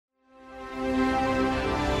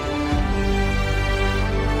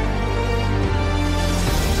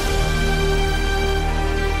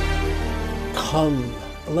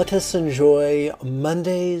Let us enjoy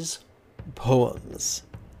Monday's poems.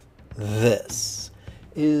 This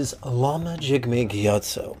is Lama Jigme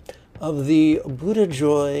Gyatso of the Buddha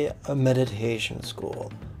Joy Meditation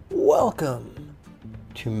School. Welcome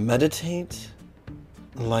to Meditate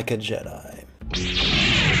Like a Jedi.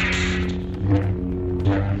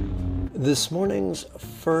 This morning's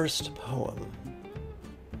first poem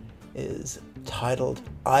is titled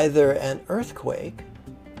Either an Earthquake.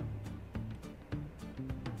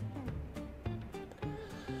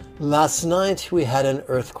 Last night we had an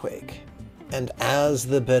earthquake, and as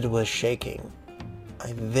the bed was shaking,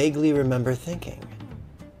 I vaguely remember thinking,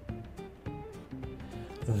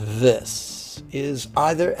 this is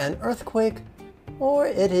either an earthquake or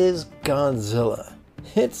it is Godzilla.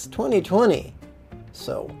 It's 2020,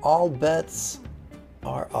 so all bets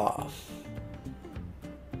are off.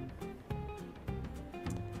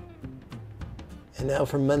 And now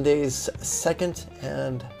for Monday's second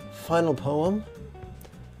and final poem,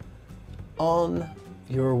 On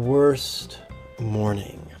Your Worst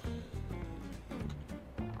Morning.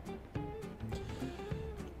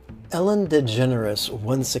 Ellen DeGeneres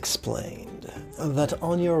once explained that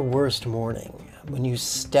on your worst morning, when you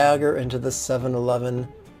stagger into the 7-Eleven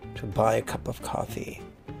to buy a cup of coffee,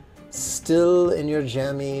 still in your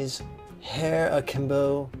jammies, hair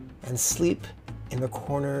akimbo, and sleep in the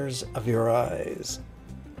corners of your eyes,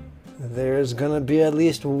 there's gonna be at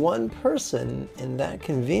least one person in that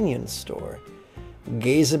convenience store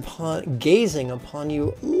gazing upon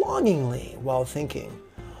you longingly while thinking,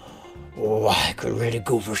 oh, I could really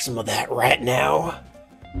go for some of that right now.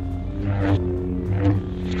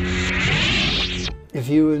 If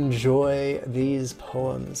you enjoy these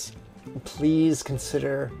poems, please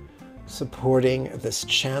consider supporting this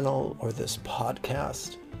channel or this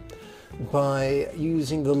podcast by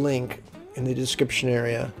using the link in the description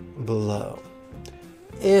area below.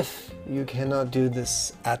 If you cannot do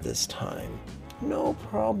this at this time, no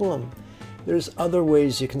problem. There's other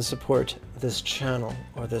ways you can support this channel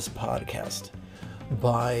or this podcast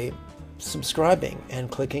by subscribing and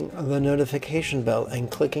clicking the notification bell and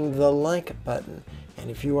clicking the like button. And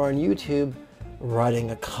if you are on YouTube,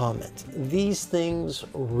 writing a comment. These things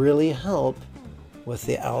really help with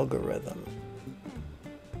the algorithm.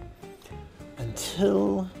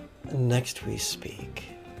 Until next we speak,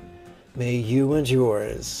 may you and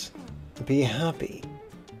yours be happy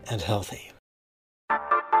and healthy.